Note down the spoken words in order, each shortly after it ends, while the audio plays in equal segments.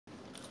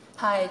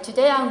Hi,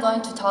 today I'm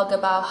going to talk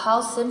about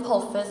how simple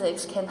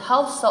physics can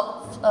help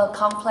solve a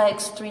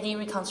complex 3D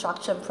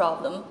reconstruction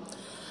problem.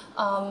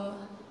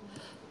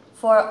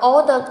 For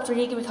all the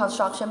 3D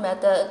reconstruction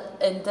method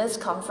in this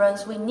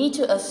conference, we need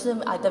to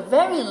assume at the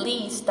very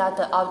least that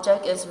the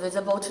object is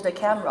visible to the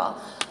camera.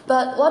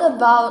 But what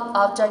about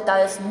object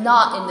that is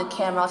not in the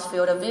camera's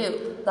field of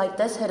view, like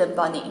this hidden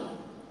bunny?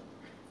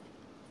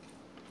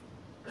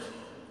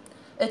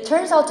 It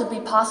turns out to be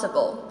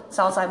possible.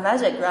 Sounds like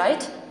magic,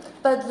 right?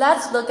 But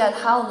let's look at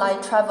how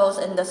light travels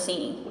in the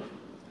scene.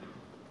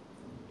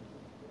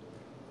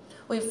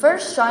 We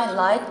first shine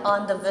light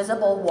on the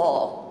visible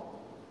wall.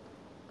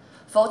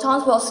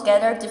 Photons will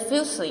scatter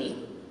diffusely.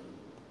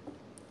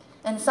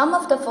 And some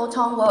of the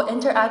photons will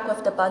interact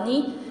with the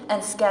bunny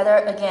and scatter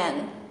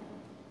again.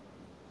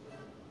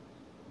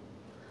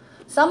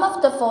 Some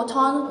of the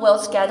photons will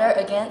scatter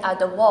again at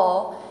the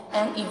wall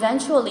and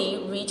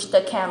eventually reach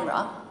the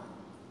camera.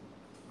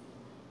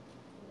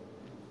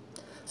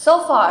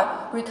 So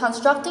far,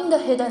 reconstructing the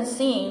hidden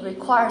scene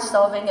requires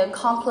solving a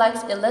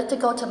complex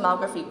elliptical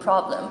tomography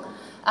problem.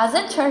 As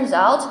it turns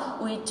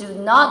out, we do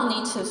not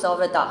need to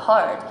solve it that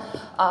hard.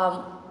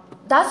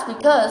 That's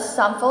because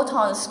some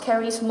photons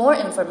carries more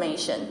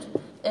information.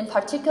 In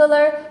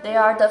particular, they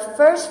are the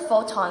first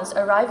photons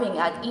arriving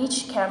at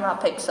each camera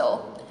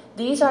pixel.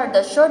 These are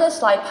the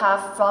shortest light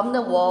path from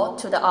the wall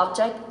to the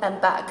object and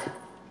back.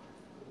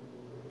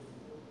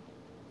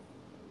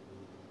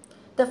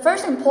 The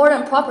first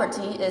important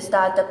property is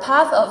that the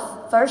path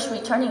of first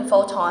returning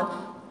photon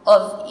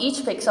of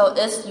each pixel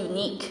is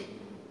unique.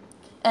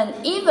 And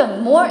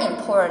even more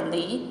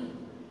importantly,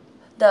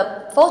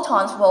 the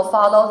photons will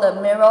follow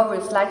the mirror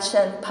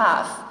reflection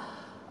path,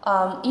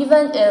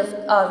 even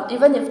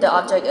if the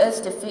object is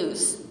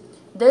diffuse.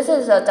 This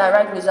is a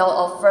direct result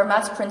of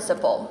Fermat's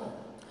principle.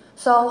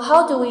 So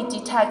how do we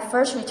detect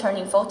first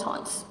returning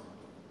photons?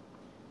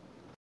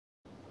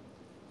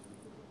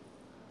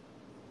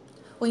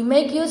 We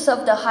make use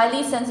of the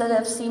highly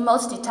sensitive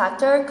CMOS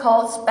detector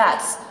called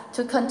SPATS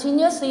to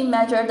continuously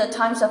measure the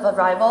times of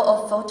arrival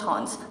of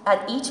photons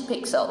at each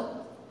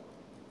pixel.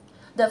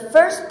 The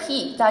first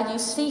peak that you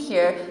see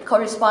here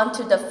corresponds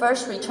to the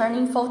first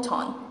returning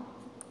photon.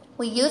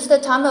 We use the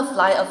time of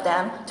flight of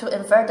them to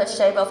infer the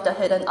shape of the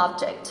hidden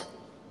object.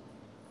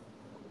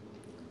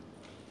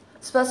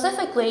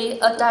 Specifically,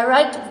 a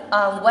direct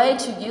way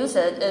to use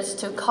it is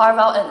to carve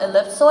out an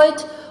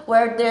ellipsoid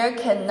where there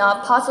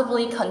cannot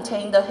possibly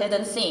contain the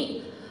hidden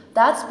scene.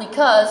 That's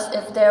because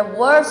if there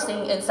were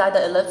scene inside the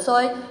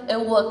ellipsoid, it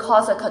would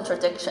cause a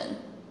contradiction.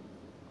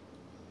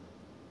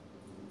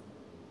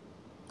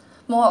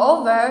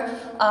 Moreover,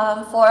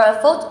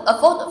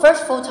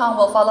 first photon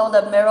will follow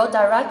the mirror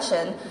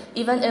direction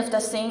even if the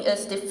scene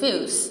is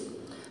diffuse.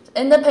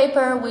 In the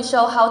paper, we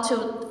show how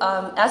to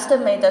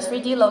estimate the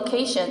 3D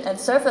location and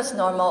surface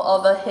normal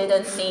of a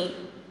hidden scene.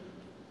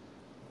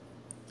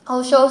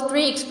 I'll show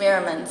 3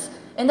 experiments.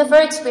 In the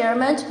first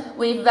experiment,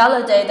 we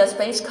validate the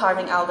space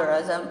carving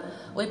algorithm.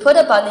 We put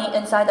a bunny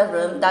inside a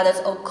room that is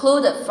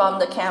occluded from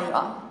the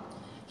camera.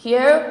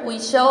 Here, we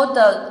show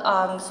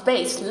the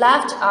space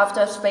left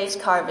after space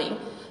carving.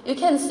 You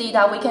can see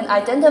that we can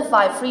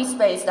identify free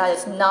space that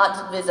is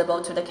not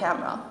visible to the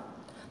camera.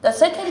 The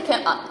second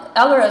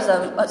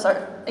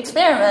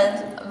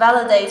experiment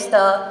validates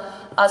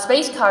the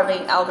space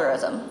carving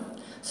algorithm.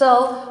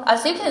 So,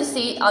 as you can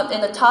see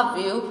in the top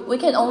view, we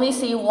can only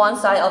see one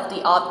side of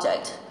the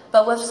object.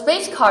 But with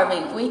space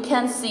carving, we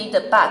can see the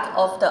back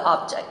of the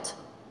object.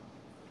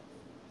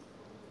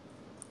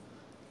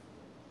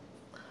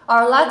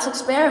 Our last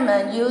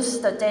experiment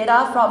used the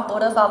data from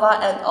Budavava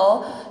et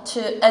al.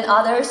 And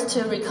others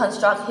to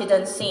reconstruct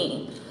hidden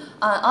scene.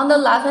 On the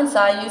left-hand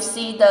side, you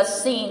see the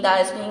scene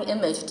that is being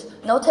imaged.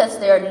 Notice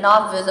they are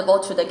not visible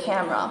to the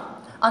camera.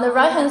 On the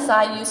right-hand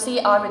side, you see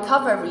our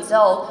recovered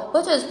result,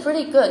 which is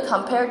pretty good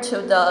compared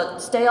to the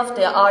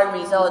state-of-the-art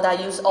result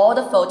that use all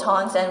the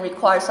photons and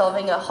requires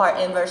solving a hard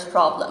inverse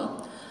problem.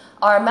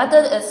 Our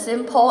method is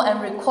simple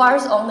and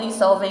requires only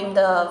solving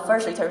the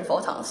first return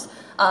photons.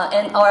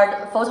 And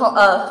our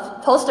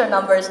poster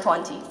number is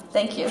 20.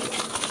 Thank you.